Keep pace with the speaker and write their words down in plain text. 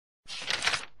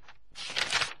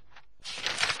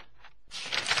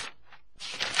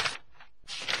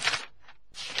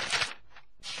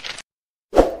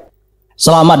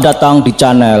Selamat datang di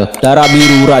channel Darah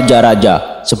Biru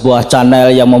Raja-Raja, sebuah channel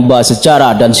yang membahas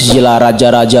sejarah dan silsilah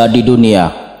raja-raja di dunia.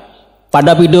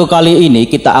 Pada video kali ini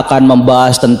kita akan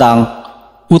membahas tentang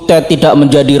Butet tidak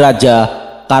menjadi raja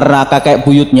karena kakek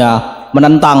buyutnya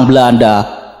menentang Belanda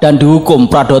dan dihukum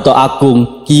Pradata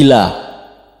Agung Gila.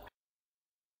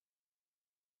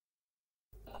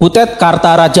 Butet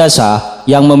Kartaradjasa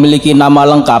yang memiliki nama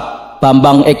lengkap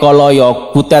Bambang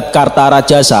Ekoloyo Butet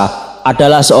Kartaradjasa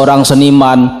adalah seorang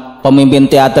seniman, pemimpin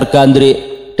teater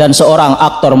gandrik, dan seorang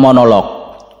aktor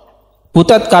monolog.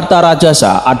 Butet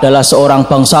Kartaradjasa adalah seorang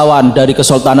bangsawan dari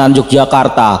Kesultanan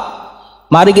Yogyakarta.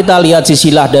 Mari kita lihat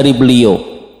silsilah dari beliau.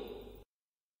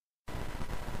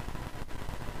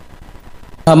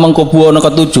 Hamengkubuwono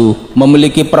VII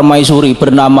memiliki permaisuri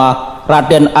bernama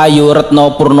Raden Ayu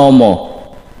Retno Purnomo,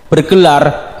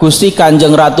 bergelar Gusti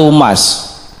Kanjeng Ratu Mas.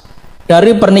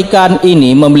 Dari pernikahan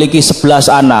ini memiliki 11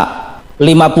 anak,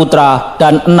 5 putra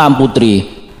dan 6 putri.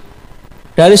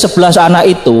 Dari 11 anak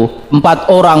itu,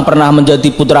 4 orang pernah menjadi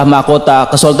Putra Mahkota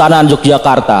Kesultanan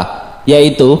Yogyakarta,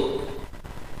 yaitu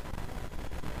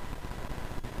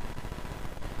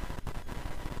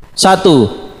satu,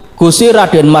 Gusti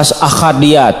Raden Mas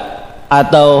Akhadiat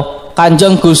atau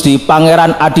Kanjeng Gusti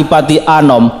Pangeran Adipati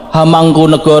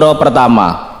Hamengkubuwono I,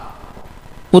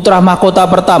 Putra Mahkota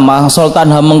pertama Sultan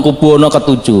Hamengku Buwono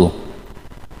VII.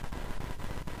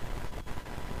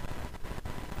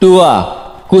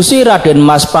 2. Gusti Raden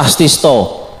Mas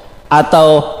Prastisto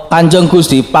atau Kanjeng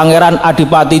Gusti Pangeran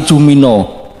Adipati Juminah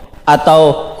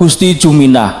atau Gusti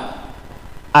Juminah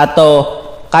atau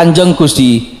Kanjeng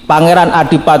Gusti Pangeran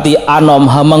Adipati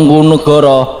Hamengkubuwono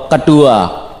II,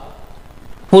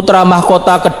 Putra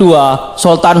Mahkota kedua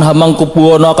Sultan Hamengku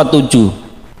Buwono VII.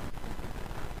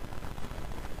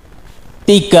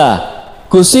 3.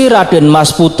 Gusti Raden Mas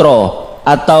Putro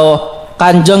atau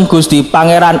Kanjeng Gusti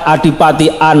Pangeran Adipati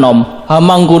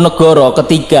Hamengkubuwono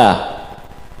III,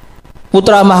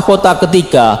 Putra Mahkota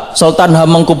ketiga Sultan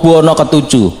Hamengku Buwono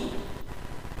VII.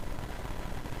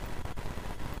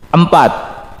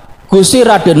 4. Gusti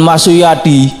Raden Mas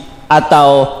Suyadi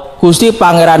atau Gusti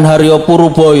Pangeran Haryo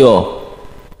Puruboyo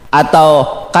atau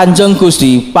Kanjeng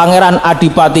Gusti Pangeran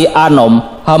Adipati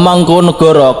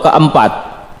Hamengkubuwono keempat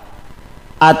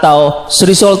atau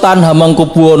Sri Sultan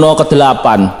Hamengkubuwono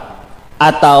VIII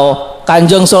atau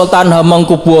Kanjeng Sultan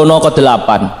Hamengkubuwono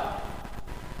VIII.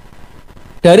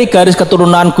 Dari garis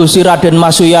keturunan Gusti Raden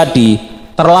Mas Suyadi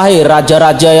terlahir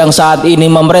raja-raja yang saat ini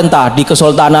memerintah di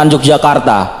Kesultanan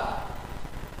Yogyakarta.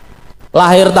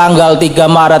 Lahir tanggal 3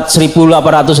 Maret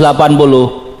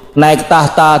 1880, naik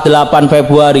tahta 8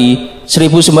 Februari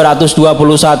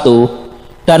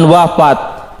 1921 dan wafat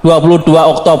 22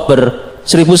 Oktober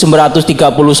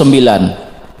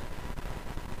 1939.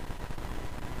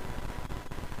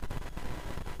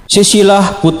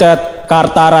 Silsilah Butet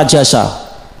Kartaradjasa.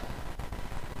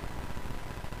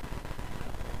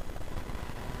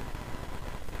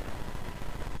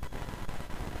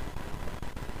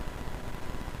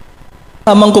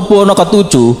 Hamengkubuwono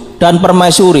VII dan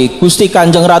permaisuri Gusti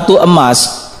Kanjeng Ratu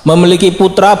Emas memiliki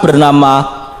putra bernama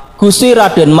Gusti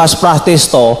Raden Mas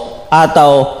Prastisto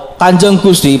atau Kanjeng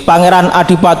Gusti Pangeran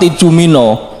Adipati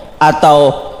Juminah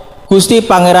atau Gusti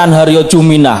Pangeran Haryo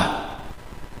Juminah.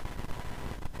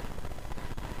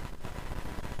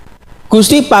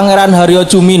 Gusti Pangeran Haryo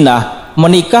Juminah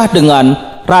menikah dengan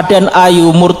Raden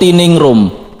Ayu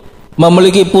Murtiningrum,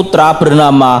 memiliki putra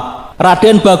bernama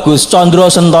Raden Bagus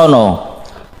Condro Sentono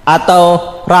atau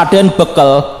Raden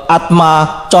Bekel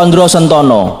Atma Condro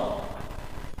Sentono.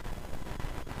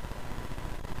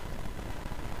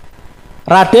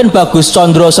 Raden Bagus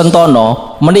Condro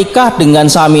Sentono menikah dengan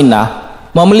Saminah,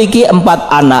 memiliki 4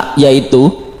 anak,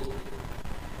 yaitu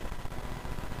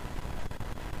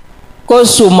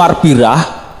Kusumarbirah,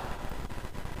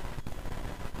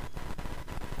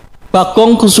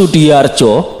 Bagong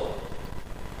Kusudiarjo,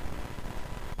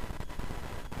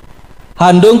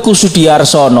 Handung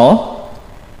Kusudiarsono,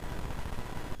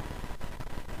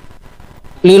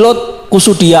 Lilut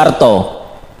Kusudiarto.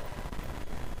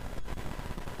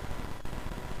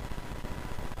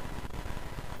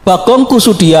 Bagong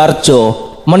Kusudiarjo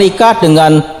menikah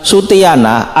dengan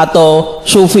Sutiana atau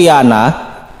Sufiana,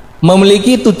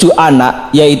 memiliki 7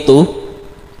 anak, yaitu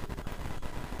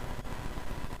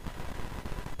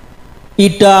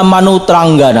Ida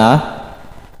Manutranggana,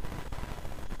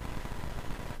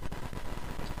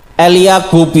 Elia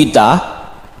Gobita,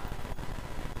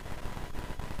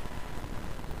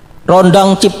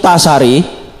 Rondang Ciptasari,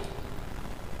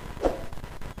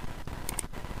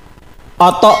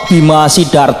 Otok Bima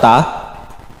Sidarta,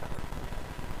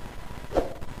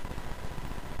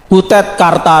 Butet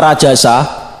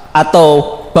Kartaradjasa,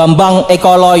 atau Bambang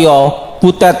Ekoloyo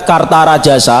Butet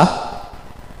Kartaradjasa,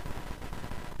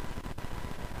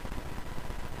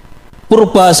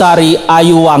 Purbasari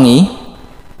Ayuwangi,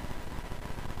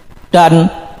 dan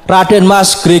Raden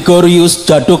Mas Gregorius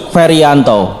Djaduk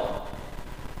Ferianto.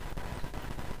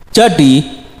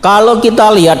 Jadi kalau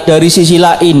kita lihat dari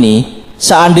silsilah ini,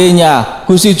 seandainya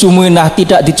Gusti Juminah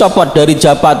tidak dicopot dari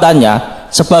jabatannya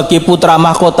sebagai Putra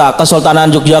Mahkota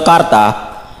Kesultanan Yogyakarta,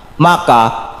 maka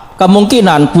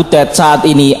kemungkinan Butet saat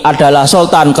ini adalah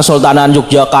Sultan Kesultanan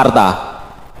Yogyakarta.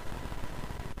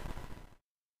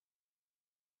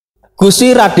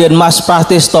 Gusti Raden Mas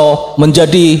Prastisto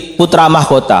menjadi Putra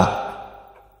Mahkota.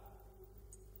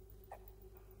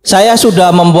 Saya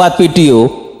sudah membuat video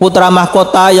Putra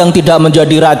Mahkota yang tidak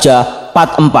menjadi raja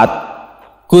part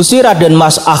 4. Gusti Raden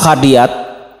Mas Akhadiat,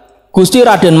 Gusti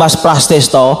Raden Mas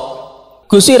Prastisto,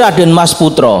 Gusti Raden Mas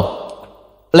Putro.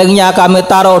 Linknya kami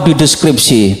taruh di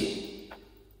deskripsi.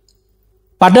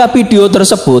 Pada video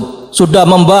tersebut sudah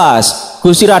membahas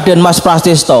Gusti Raden Mas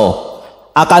Prastisto.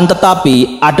 Akan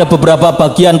tetapi ada beberapa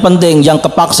bagian penting yang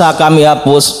kepaksa kami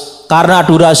hapus karena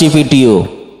durasi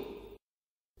video.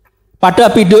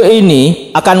 Pada video ini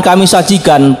akan kami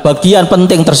sajikan bagian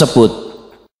penting tersebut.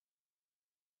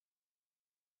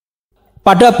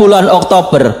 Pada bulan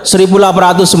Oktober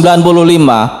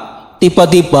 1895,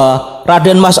 tiba-tiba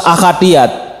Raden Mas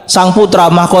Akhadiat, sang putra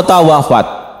mahkota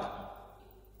wafat.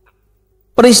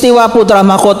 Peristiwa Putra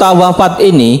Mahkota wafat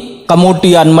ini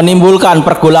kemudian menimbulkan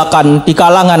pergolakan di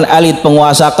kalangan elit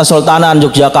penguasa Kesultanan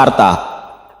Yogyakarta.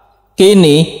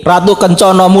 Kini Ratu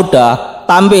Kencana Muda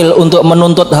tampil untuk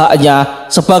menuntut haknya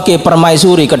sebagai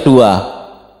permaisuri kedua.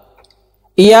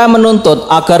 Ia menuntut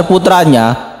agar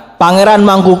putranya Pangeran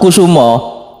Mangkukusumo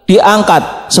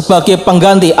diangkat sebagai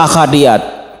pengganti Akhadiat.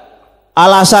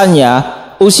 Alasannya,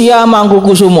 usia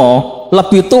Mangkukusumo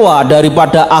lebih tua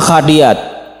daripada Akhadiat.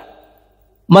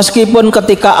 Meskipun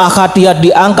ketika Akhadiat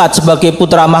diangkat sebagai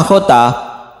putra mahkota,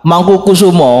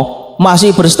 Mangkukusumo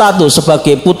masih berstatus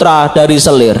sebagai putra dari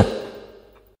selir.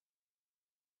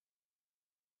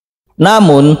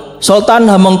 Namun, Sultan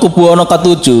Hamengkubuwono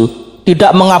VII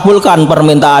tidak mengabulkan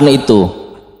permintaan itu.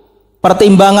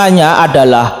 Pertimbangannya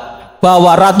adalah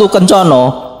bahwa Ratu Kencana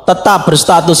tetap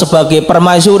berstatus sebagai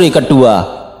permaisuri kedua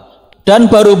dan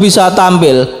baru bisa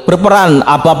tampil berperan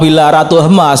apabila Ratu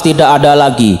Hemas tidak ada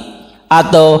lagi,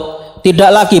 atau tidak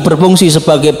lagi berfungsi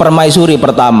sebagai permaisuri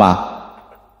pertama.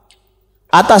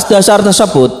 Atas dasar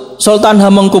tersebut, Sultan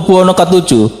Hamengkubuwono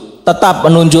VII tetap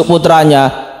menunjuk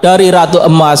putranya dari Ratu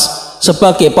Emas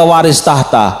sebagai pewaris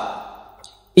tahta.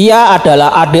 Ia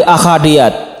adalah adik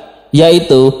Akhadiat,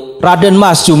 yaitu Raden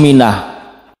Mas Juminah.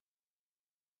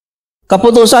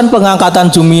 Keputusan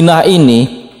pengangkatan Juminah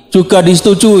ini juga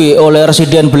disetujui oleh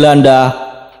Residen Belanda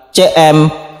C.M.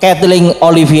 Kathleen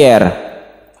Olivier,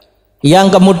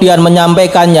 yang kemudian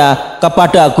menyampaikannya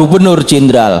kepada Gubernur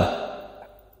Jenderal.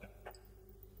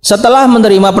 Setelah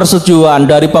menerima persetujuan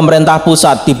dari pemerintah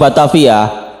pusat di Batavia,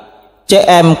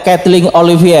 C.M. Kathleen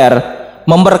Olivier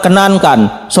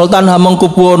memperkenankan Sultan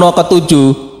Hamengkubuwono VII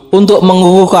untuk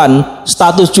mengukuhkan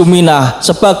status Juminah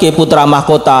sebagai putra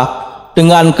mahkota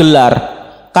dengan gelar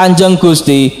Kanjeng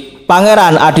Gusti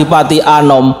Pangeran Adipati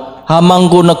Anom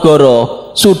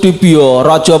Hamengkunegara Sudibyo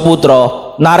Raja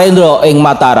Putra Narendra ing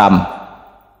Mataram.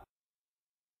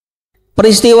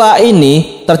 Peristiwa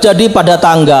ini terjadi pada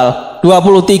tanggal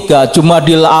 23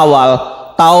 Jumadil Awal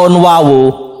tahun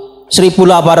Wawu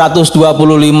 1825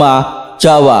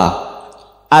 Jawa,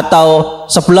 atau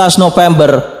 11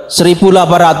 November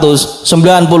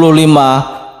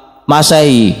 1895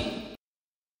 Masehi.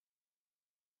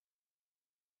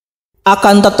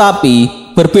 Akan tetapi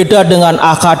berbeda dengan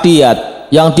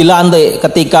Akhadiat yang dilantik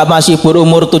ketika masih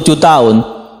berumur 7 tahun,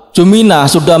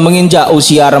 Juminah sudah menginjak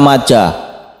usia remaja,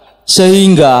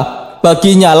 sehingga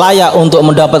baginya layak untuk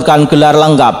mendapatkan gelar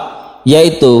lengkap,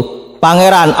 yaitu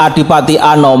Pangeran Adipati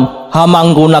Anom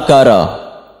Hamengkunegara.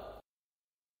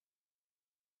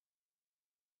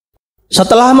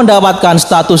 Setelah mendapatkan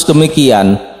status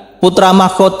demikian, Putra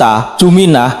Mahkota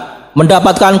Juminah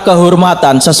mendapatkan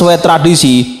kehormatan sesuai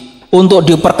tradisi untuk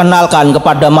diperkenalkan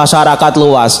kepada masyarakat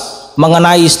luas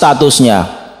mengenai statusnya.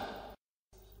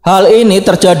 Hal ini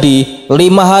terjadi 5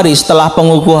 hari setelah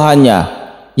pengukuhannya,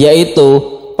 yaitu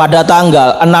pada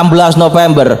tanggal 16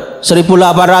 November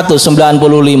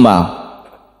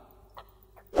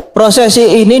 1895.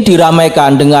 Prosesi ini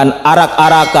diramaikan dengan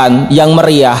arak-arakan yang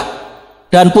meriah,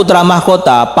 dan Putra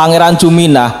Mahkota Pangeran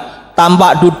Juminah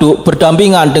tampak duduk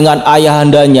berdampingan dengan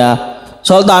ayahandanya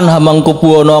Sultan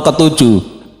Hamengkubuwono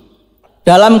VII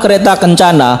dalam kereta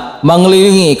kencana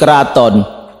mengelilingi keraton.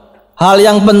 Hal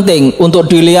yang penting untuk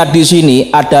dilihat di sini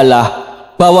adalah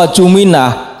bahwa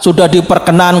Juminah sudah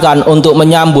diperkenankan untuk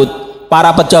menyambut para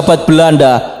pejabat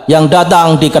Belanda yang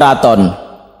datang di keraton.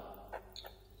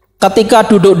 Ketika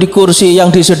duduk di kursi yang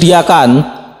disediakan,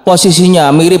 posisinya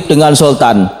mirip dengan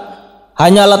sultan.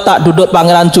 Hanya letak duduk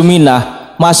Pangeran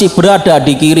Juminah masih berada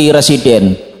di kiri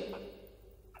residen.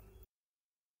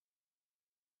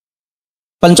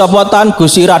 Pencopotan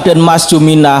Gusti Raden Mas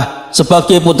Juminah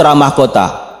sebagai Putra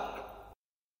Mahkota.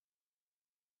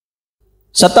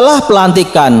 Setelah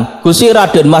pelantikan Gusti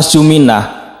Raden Mas Juminah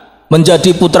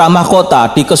menjadi Putra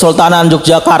Mahkota di Kesultanan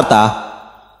Yogyakarta,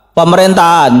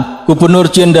 pemerintahan Gubernur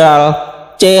Jenderal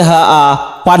C.H.A.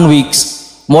 Van Wyk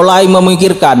mulai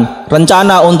memikirkan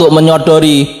rencana untuk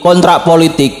menyodori kontrak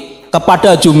politik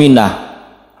kepada Juminah.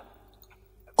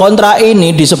 Kontrak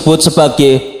ini disebut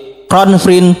sebagai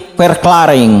Kroonprins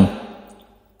Verklaring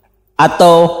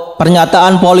atau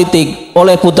pernyataan politik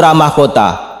oleh Putra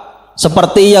Mahkota,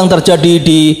 seperti yang terjadi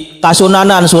di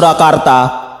Kasunanan Surakarta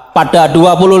pada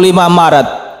 25 Maret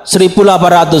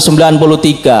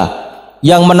 1893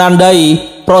 yang menandai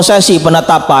prosesi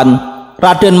penetapan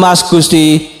Raden Mas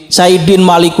Gusti Saidin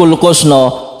Malikul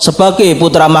Kusno sebagai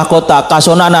Putra Mahkota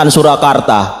Kasunanan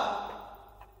Surakarta.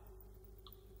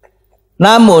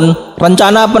 Namun,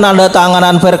 rencana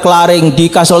penandatanganan Verklaring di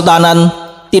Kesultanan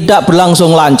tidak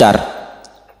berlangsung lancar.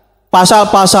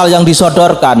 Pasal-pasal yang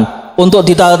disodorkan untuk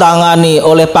ditandatangani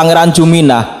oleh Pangeran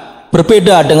Juminah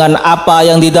berbeda dengan apa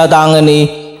yang ditandatangani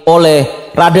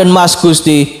oleh Raden Mas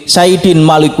Gusti Saidin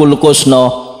Malikul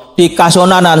Kusno di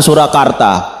Kasunanan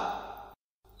Surakarta.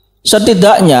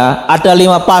 Setidaknya ada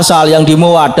 5 pasal yang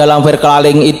dimuat dalam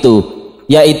Verklaring itu,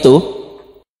 yaitu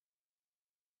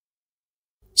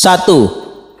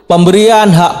 1. Pemberian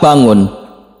hak bangun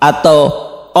atau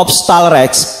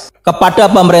opstalrecht kepada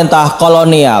pemerintah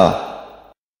kolonial.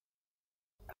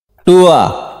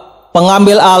 2.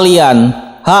 Pengambil alian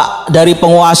hak dari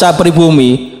penguasa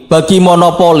pribumi bagi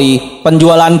monopoli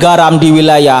penjualan garam di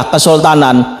wilayah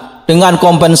kesultanan dengan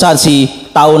kompensasi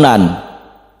tahunan.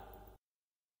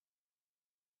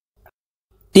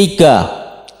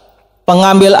 3.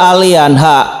 Pengambil alian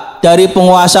hak dari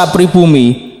penguasa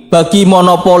pribumi bagi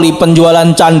monopoli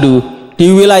penjualan candu di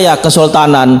wilayah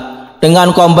kesultanan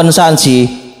dengan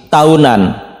kompensasi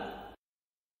tahunan.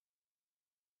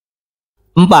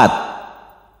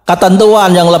 4.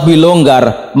 Ketentuan yang lebih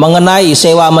longgar mengenai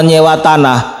sewa menyewa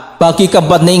tanah bagi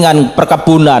kepentingan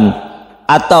perkebunan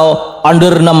atau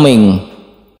onderneming.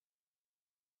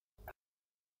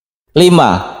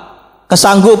 5.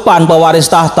 Kesanggupan pewaris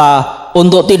tahta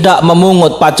untuk tidak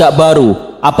memungut pajak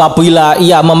baru apabila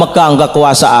ia memegang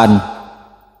kekuasaan.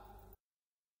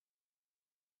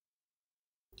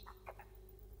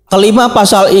 Kelima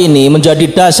pasal ini menjadi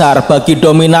dasar bagi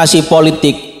dominasi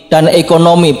politik dan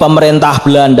ekonomi pemerintah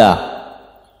Belanda.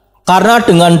 Karena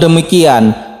dengan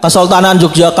demikian, Kesultanan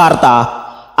Yogyakarta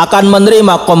akan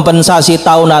menerima kompensasi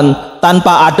tahunan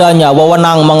tanpa adanya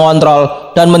wewenang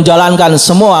mengontrol dan menjalankan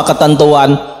semua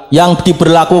ketentuan yang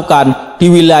diberlakukan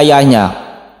di wilayahnya.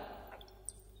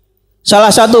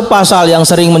 Salah satu pasal yang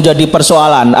sering menjadi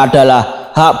persoalan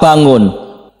adalah hak bangun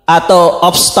atau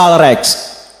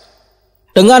opstalrecht.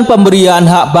 Dengan pemberian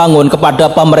hak bangun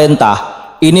kepada pemerintah,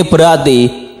 ini berarti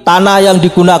tanah yang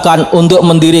digunakan untuk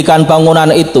mendirikan bangunan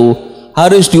itu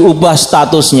harus diubah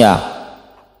statusnya.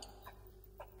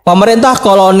 Pemerintah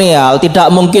kolonial tidak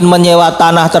mungkin menyewa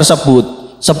tanah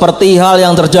tersebut, seperti hal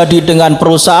yang terjadi dengan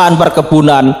perusahaan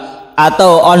perkebunan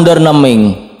atau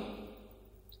onderneming.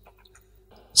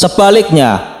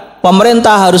 Sebaliknya,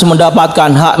 pemerintah harus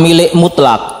mendapatkan hak milik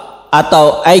mutlak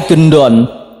atau eigendom,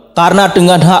 karena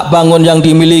dengan hak bangun yang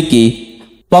dimiliki,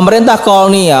 pemerintah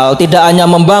kolonial tidak hanya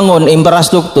membangun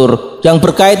infrastruktur yang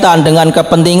berkaitan dengan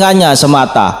kepentingannya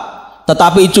semata,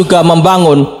 tetapi juga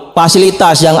membangun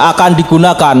fasilitas yang akan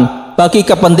digunakan bagi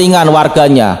kepentingan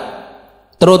warganya,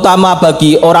 terutama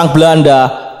bagi orang Belanda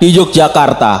di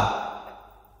Yogyakarta.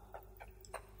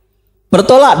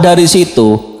 Bertolak dari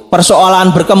situ,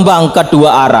 persoalan berkembang ke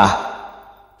dua arah.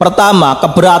 Pertama,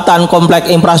 keberatan kompleks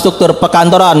infrastruktur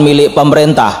perkantoran milik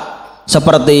pemerintah,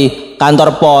 seperti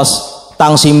kantor pos,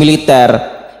 tangsi militer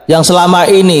yang selama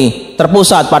ini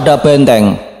terpusat pada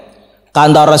benteng,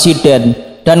 kantor residen,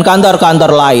 dan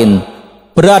kantor-kantor lain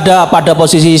berada pada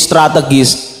posisi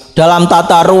strategis dalam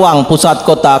tata ruang pusat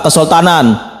kota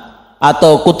kesultanan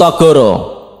atau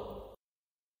Kutagoro.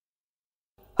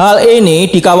 Hal ini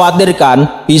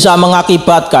dikhawatirkan bisa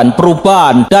mengakibatkan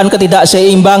perubahan dan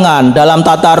ketidakseimbangan dalam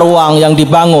tata ruang yang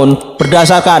dibangun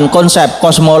berdasarkan konsep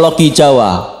kosmologi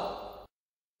Jawa.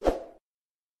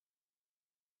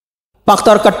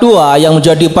 Faktor kedua yang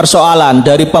menjadi persoalan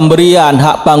dari pemberian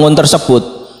hak bangun tersebut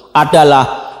adalah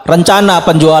rencana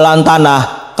penjualan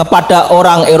tanah kepada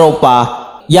orang Eropa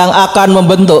yang akan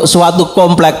membentuk suatu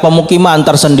kompleks pemukiman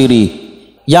tersendiri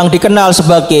yang dikenal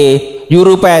sebagai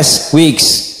Europeesch Wijk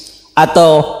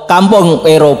atau Kampung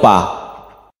Eropa.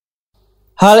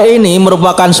 Hal ini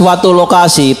merupakan suatu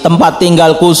lokasi tempat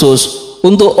tinggal khusus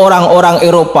untuk orang-orang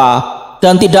Eropa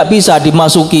dan tidak bisa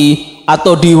dimasuki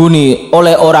atau dihuni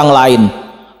oleh orang lain,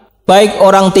 baik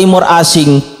orang timur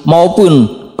asing maupun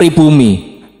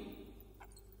pribumi.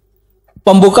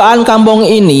 Pembukaan kampung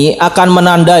ini akan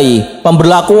menandai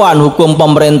pemberlakuan hukum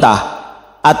pemerintah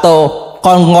atau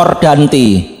konkordanti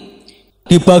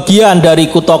di bagian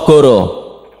dari Kutagara,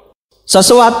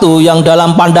 sesuatu yang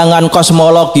dalam pandangan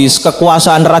kosmologis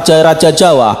kekuasaan raja-raja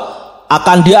Jawa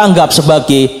akan dianggap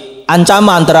sebagai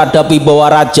ancaman terhadap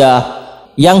wibawa raja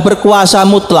yang berkuasa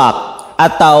mutlak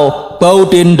atau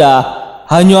Baudenda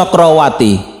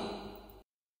Hanyakrawati.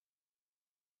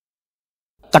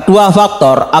 Kedua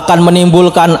faktor akan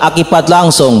menimbulkan akibat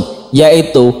langsung,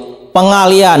 yaitu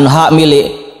pengalian hak milik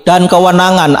dan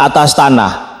kewenangan atas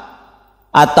tanah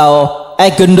atau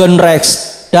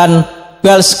Eigendonrecht dan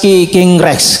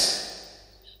Belskikingrecht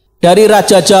dari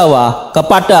Raja Jawa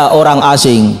kepada orang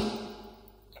asing.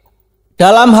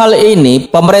 Dalam hal ini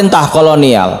pemerintah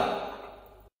kolonial,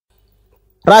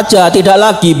 raja tidak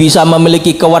lagi bisa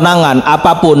memiliki kewenangan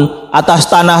apapun atas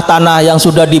tanah-tanah yang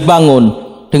sudah dibangun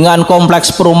dengan kompleks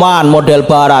perumahan model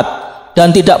barat dan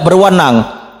tidak berwenang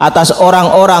atas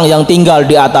orang-orang yang tinggal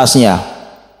di atasnya.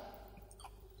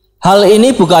 Hal ini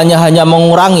bukannya hanya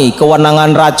mengurangi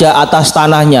kewenangan raja atas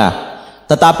tanahnya,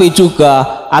 tetapi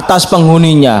juga atas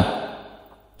penghuninya.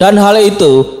 Dan hal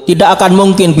itu tidak akan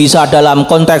mungkin bisa dalam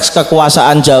konteks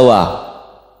kekuasaan Jawa.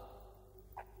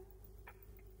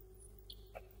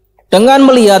 Dengan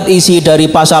melihat isi dari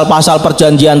pasal-pasal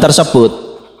perjanjian tersebut,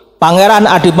 Pangeran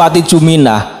Adipati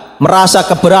Juminah merasa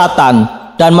keberatan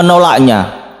dan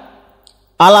menolaknya.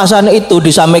 Alasan itu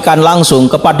disampaikan langsung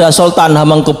kepada Sultan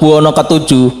Hamengku Buwono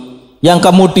VII yang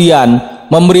kemudian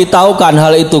memberitahukan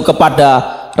hal itu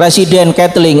kepada Residen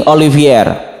Kathleen Olivier.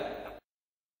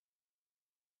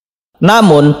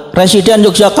 Namun, Residen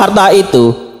Yogyakarta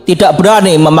itu tidak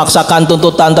berani memaksakan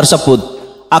tuntutan tersebut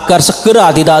agar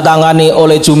segera ditandatangani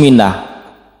oleh Juminah.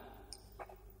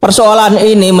 Persoalan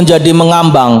ini menjadi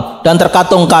mengambang dan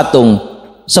terkatung-katung,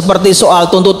 seperti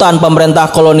soal tuntutan pemerintah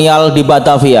kolonial di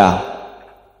Batavia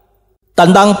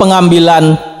tentang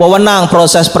pengambilan wewenang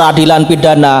proses peradilan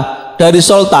pidana dari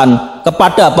Sultan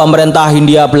kepada pemerintah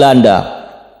Hindia Belanda.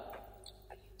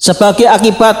 Sebagai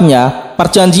akibatnya,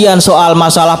 perjanjian soal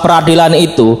masalah peradilan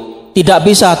itu tidak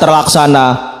bisa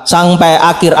terlaksana sampai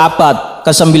akhir abad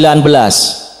ke-19.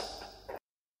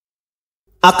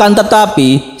 Akan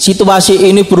tetapi, situasi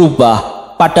ini berubah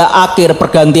pada akhir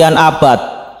pergantian abad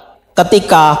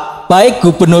ketika baik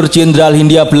Gubernur Jenderal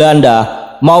Hindia Belanda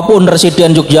maupun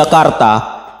Residen Yogyakarta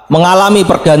mengalami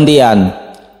pergantian.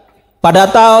 Pada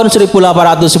tahun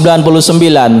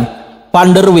 1899, Van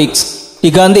der Wijk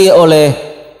diganti oleh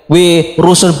W.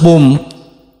 Roosevelt,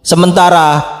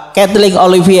 sementara Kathleen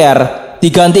Olivier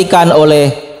digantikan oleh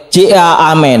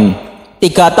J.A. Amen 3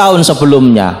 tahun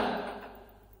sebelumnya.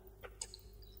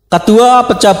 Kedua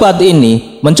pejabat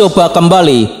ini mencoba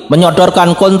kembali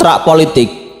menyodorkan kontrak politik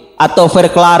atau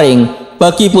Verklaring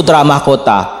bagi Putra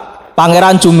Mahkota,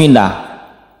 Pangeran Juminah.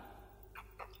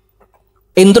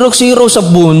 Instruksi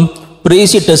Roosevelt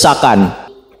berisi desakan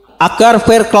agar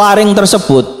Verklaring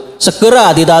tersebut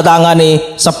segera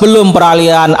ditandatangani sebelum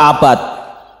peralihan abad,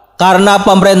 karena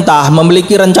pemerintah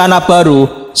memiliki rencana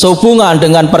baru sehubungan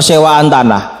dengan persewaan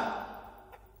tanah.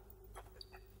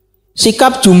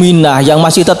 Sikap Juminah yang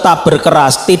masih tetap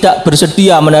berkeras tidak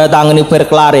bersedia menandatangani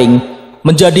Verklaring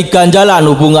menjadi ganjalan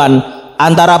hubungan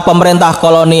antara pemerintah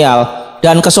kolonial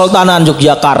dan Kesultanan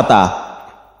Yogyakarta.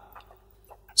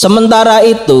 Sementara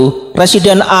itu,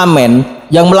 Residen Amen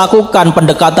yang melakukan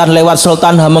pendekatan lewat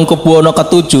Sultan Hamengkubuwono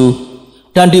VII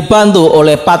dan dibantu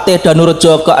oleh Patih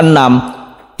Danurejo ke-6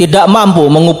 tidak mampu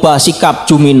mengubah sikap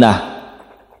Juminah.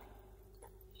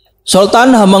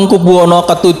 Sultan Hamengkubuwono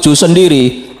VII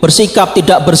sendiri bersikap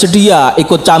tidak bersedia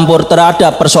ikut campur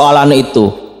terhadap persoalan itu.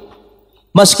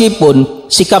 Meskipun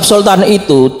sikap Sultan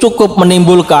itu cukup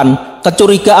menimbulkan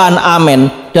kecurigaan Amen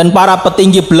dan para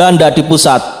petinggi Belanda di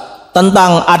pusat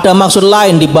tentang ada maksud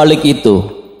lain di balik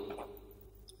itu.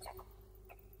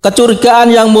 Kecurigaan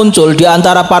yang muncul di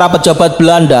antara para pejabat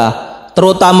Belanda,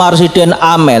 terutama Residen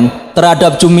Amen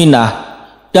terhadap Juminah,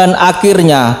 dan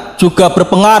akhirnya juga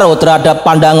berpengaruh terhadap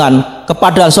pandangan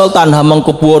kepada Sultan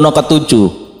Hamengkubuwono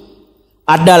VII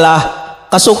adalah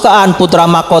kesukaan Putra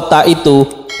Mahkota itu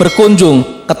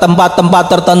berkunjung ke tempat-tempat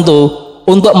tertentu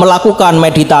untuk melakukan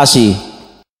meditasi.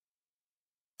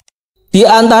 Di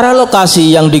antara lokasi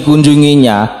yang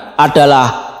dikunjunginya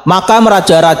adalah makam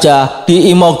raja-raja di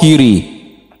Imogiri,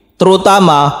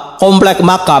 terutama komplek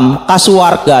makam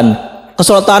Kasuwargan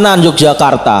Kesultanan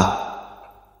Yogyakarta.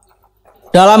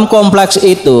 Dalam kompleks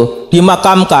itu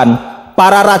dimakamkan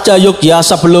para raja Yogya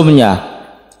sebelumnya,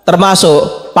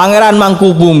 termasuk Pangeran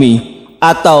Mangkubumi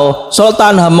atau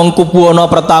Sultan Hamengkubuwono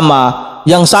I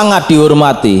yang sangat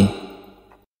dihormati.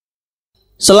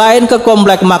 Selain ke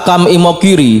komplek makam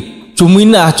Imogiri,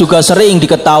 Juminah juga sering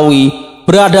diketahui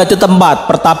berada di tempat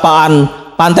pertapaan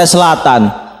pantai selatan,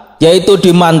 yaitu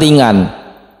di Mantingan.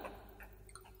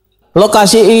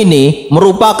 Lokasi ini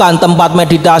merupakan tempat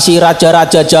meditasi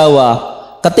raja-raja Jawa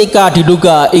ketika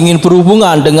diduga ingin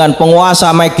berhubungan dengan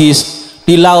penguasa magis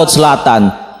di Laut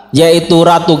Selatan, yaitu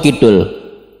Ratu Kidul.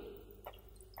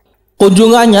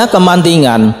 Kunjungannya ke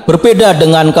Mantingan berbeda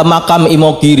dengan ke makam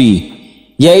Imogiri,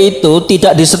 yaitu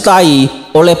tidak disertai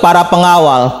oleh para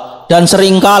pengawal dan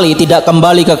seringkali tidak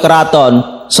kembali ke keraton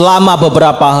selama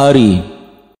beberapa hari.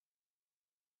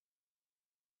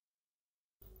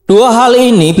 Dua hal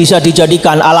ini bisa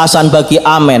dijadikan alasan bagi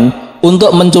Amen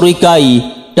untuk mencurigai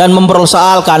dan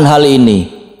mempersoalkan hal ini.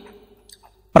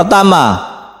 Pertama,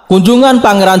 kunjungan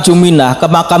Pangeran Juminah ke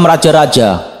makam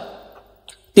raja-raja.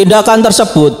 Tindakan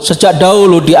tersebut sejak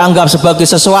dahulu dianggap sebagai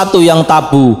sesuatu yang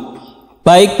tabu,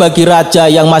 baik bagi raja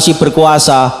yang masih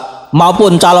berkuasa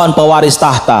maupun calon pewaris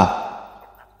tahta.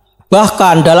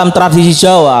 Bahkan dalam tradisi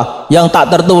Jawa yang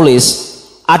tak tertulis,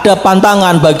 ada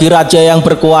pantangan bagi raja yang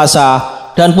berkuasa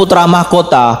dan putra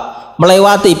mahkota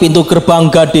melewati pintu gerbang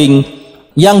gading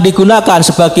yang digunakan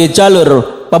sebagai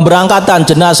jalur pemberangkatan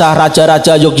jenazah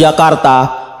raja-raja Yogyakarta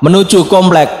menuju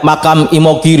komplek makam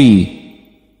Imogiri.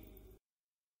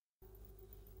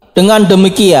 Dengan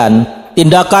demikian,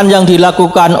 tindakan yang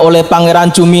dilakukan oleh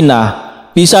Pangeran Juminah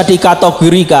bisa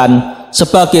dikategorikan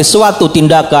sebagai suatu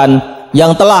tindakan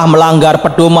yang telah melanggar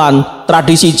pedoman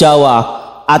tradisi Jawa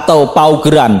atau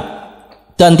paugeran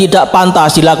dan tidak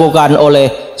pantas dilakukan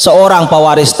oleh seorang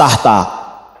pewaris tahta.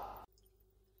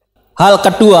 Hal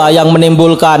kedua yang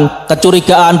menimbulkan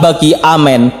kecurigaan bagi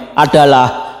Amen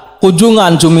adalah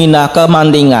kunjungan Juminah ke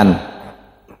Mantingan.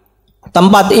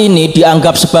 Tempat ini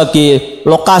dianggap sebagai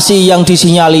lokasi yang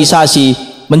disinyalisasi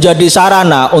menjadi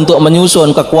sarana untuk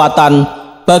menyusun kekuatan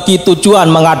bagi tujuan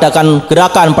mengadakan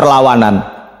gerakan perlawanan.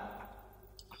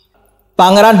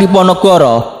 Pangeran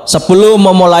Diponegoro sebelum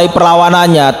memulai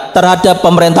perlawanannya terhadap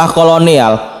pemerintah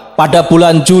kolonial pada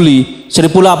bulan Juli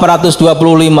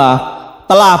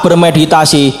 1825 telah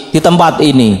bermeditasi di tempat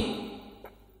ini.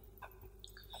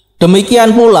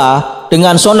 Demikian pula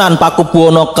dengan Sunan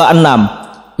Pakubuwono VI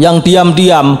yang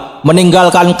diam-diam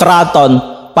meninggalkan keraton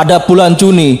pada bulan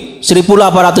Juni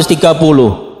 1830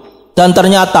 dan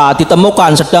ternyata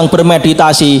ditemukan sedang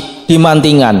bermeditasi di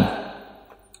Mantingan.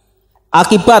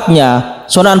 Akibatnya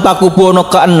Sunan Pakubuwono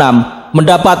VI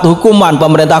mendapat hukuman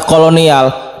pemerintah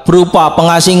kolonial berupa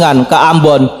pengasingan ke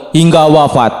Ambon hingga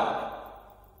wafat.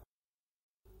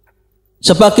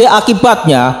 Sebagai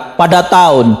akibatnya, pada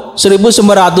tahun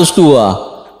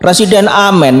 1902, Presiden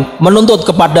Amen menuntut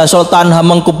kepada Sultan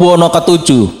Hamengkubuwono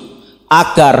VII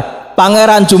agar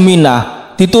Pangeran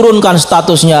Juminah diturunkan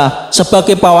statusnya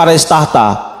sebagai pewaris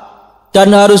tahta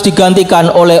dan harus digantikan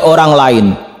oleh orang lain.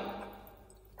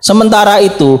 Sementara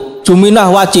itu, Juminah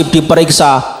wajib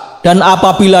diperiksa dan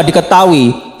apabila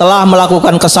diketahui telah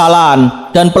melakukan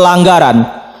kesalahan dan pelanggaran,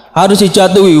 harus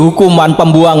dijatuhi hukuman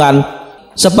pembuangan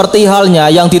seperti halnya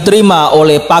yang diterima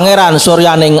oleh Pangeran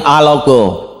Suryaning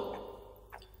Alogo.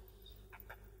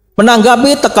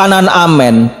 Menanggapi tekanan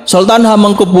Amen, Sultan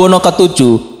Hamengkubuwono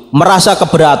VII merasa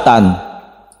keberatan.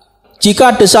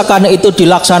 Jika desakan itu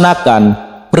dilaksanakan,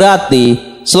 berarti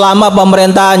selama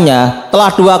pemerintahannya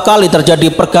telah 2 kali terjadi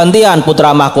pergantian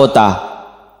putra mahkota.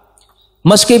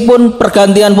 Meskipun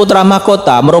pergantian putra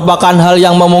mahkota merupakan hal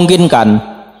yang memungkinkan,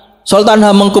 Sultan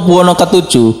Hamengkubuwono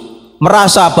VII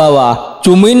merasa bahwa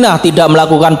Juminah tidak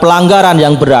melakukan pelanggaran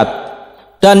yang berat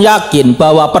dan yakin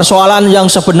bahwa persoalan yang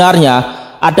sebenarnya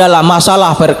adalah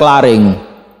masalah Verklaring.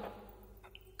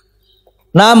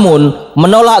 Namun,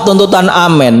 menolak tuntutan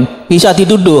Amen bisa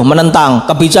dituduh menentang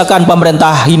kebijakan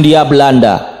pemerintah Hindia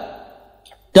Belanda.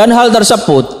 Dan hal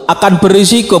tersebut akan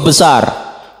berisiko besar,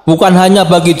 bukan hanya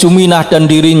bagi Juminah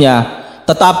dan dirinya,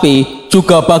 tetapi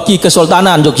juga bagi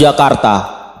Kesultanan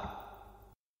Yogyakarta.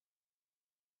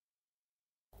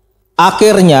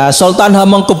 Akhirnya Sultan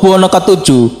Hamengkubuwono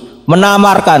VII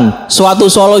menawarkan suatu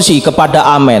solusi kepada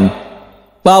Amen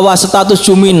bahwa status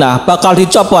Juminah bakal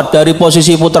dicopot dari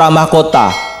posisi putra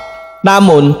mahkota.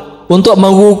 Namun untuk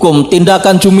menghukum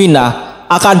tindakan Juminah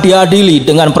akan diadili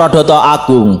dengan Pradata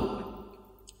Agung.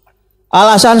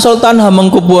 Alasan Sultan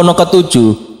Hamengkubuwono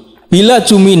VII, bila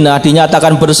Juminah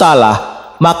dinyatakan bersalah,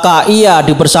 maka ia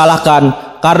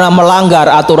dipersalahkan karena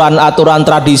melanggar aturan-aturan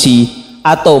tradisi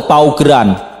atau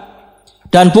paugeran,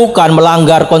 dan bukan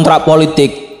melanggar kontrak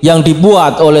politik yang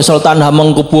dibuat oleh Sultan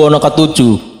Hamengkubuwono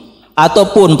VII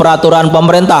ataupun peraturan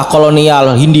pemerintah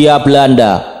kolonial Hindia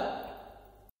Belanda.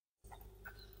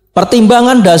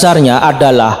 Pertimbangan dasarnya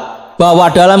adalah bahwa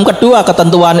dalam kedua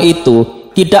ketentuan itu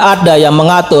tidak ada yang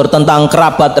mengatur tentang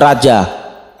kerabat raja,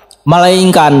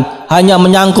 melainkan hanya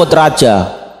menyangkut raja.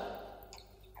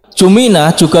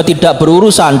 Juminah juga tidak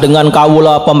berurusan dengan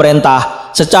kawula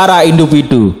pemerintah secara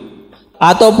individu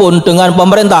ataupun dengan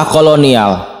pemerintah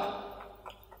kolonial.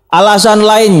 Alasan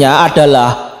lainnya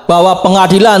adalah bahwa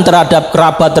pengadilan terhadap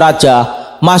kerabat raja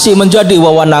masih menjadi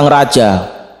wewenang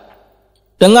raja.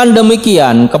 Dengan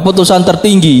demikian, keputusan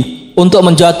tertinggi untuk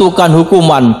menjatuhkan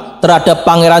hukuman terhadap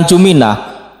Pangeran Juminah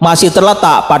masih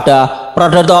terletak pada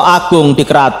Pradata Agung di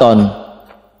keraton.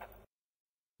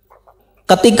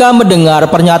 Ketika mendengar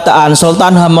pernyataan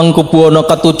Sultan Hamengkubuwono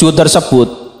VII tersebut,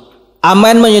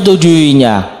 Amen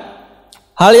menyetujuinya.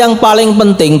 Hal yang paling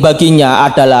penting baginya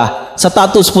adalah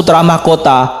status Putra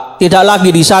Mahkota tidak lagi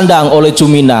disandang oleh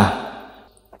Juminah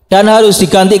dan harus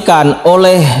digantikan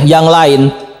oleh yang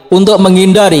lain untuk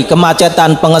menghindari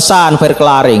kemacetan pengesahan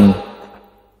Verklaring.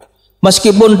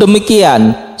 Meskipun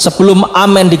demikian, sebelum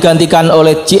Amen digantikan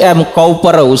oleh J.M.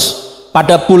 Couperus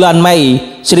pada bulan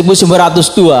Mei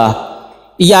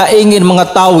 1902, ia ingin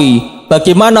mengetahui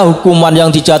bagaimana hukuman yang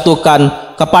dijatuhkan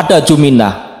kepada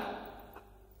Juminah.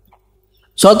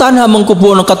 Sultan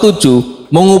Hamengkubuwono VII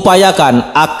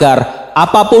mengupayakan agar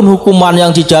apapun hukuman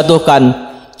yang dijatuhkan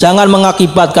jangan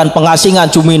mengakibatkan pengasingan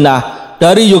Juminah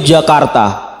dari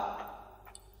Yogyakarta.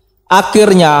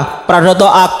 Akhirnya Pradata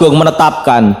Agung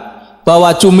menetapkan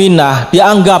bahwa Juminah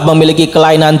dianggap memiliki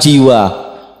kelainan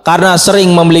jiwa karena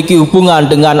sering memiliki hubungan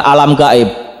dengan alam gaib.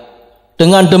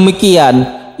 Dengan demikian,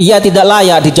 ia tidak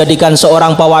layak dijadikan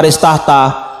seorang pewaris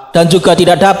tahta dan juga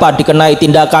tidak dapat dikenai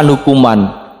tindakan hukuman.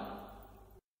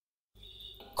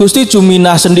 Gusti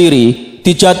Juminah sendiri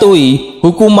dijatuhi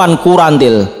hukuman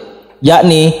kurantil,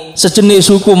 yakni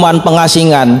sejenis hukuman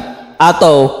pengasingan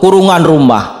atau kurungan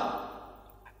rumah.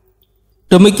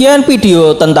 Demikian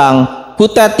video tentang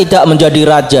Butet tidak menjadi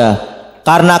raja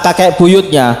karena kakek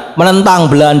buyutnya menentang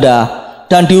Belanda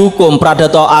dan dihukum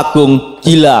Pradata Agung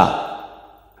Gila.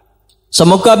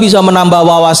 Semoga bisa menambah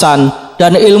wawasan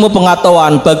dan ilmu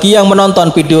pengetahuan bagi yang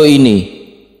menonton video ini.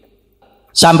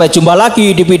 Sampai jumpa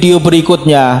lagi di video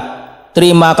berikutnya.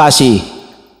 Terima kasih.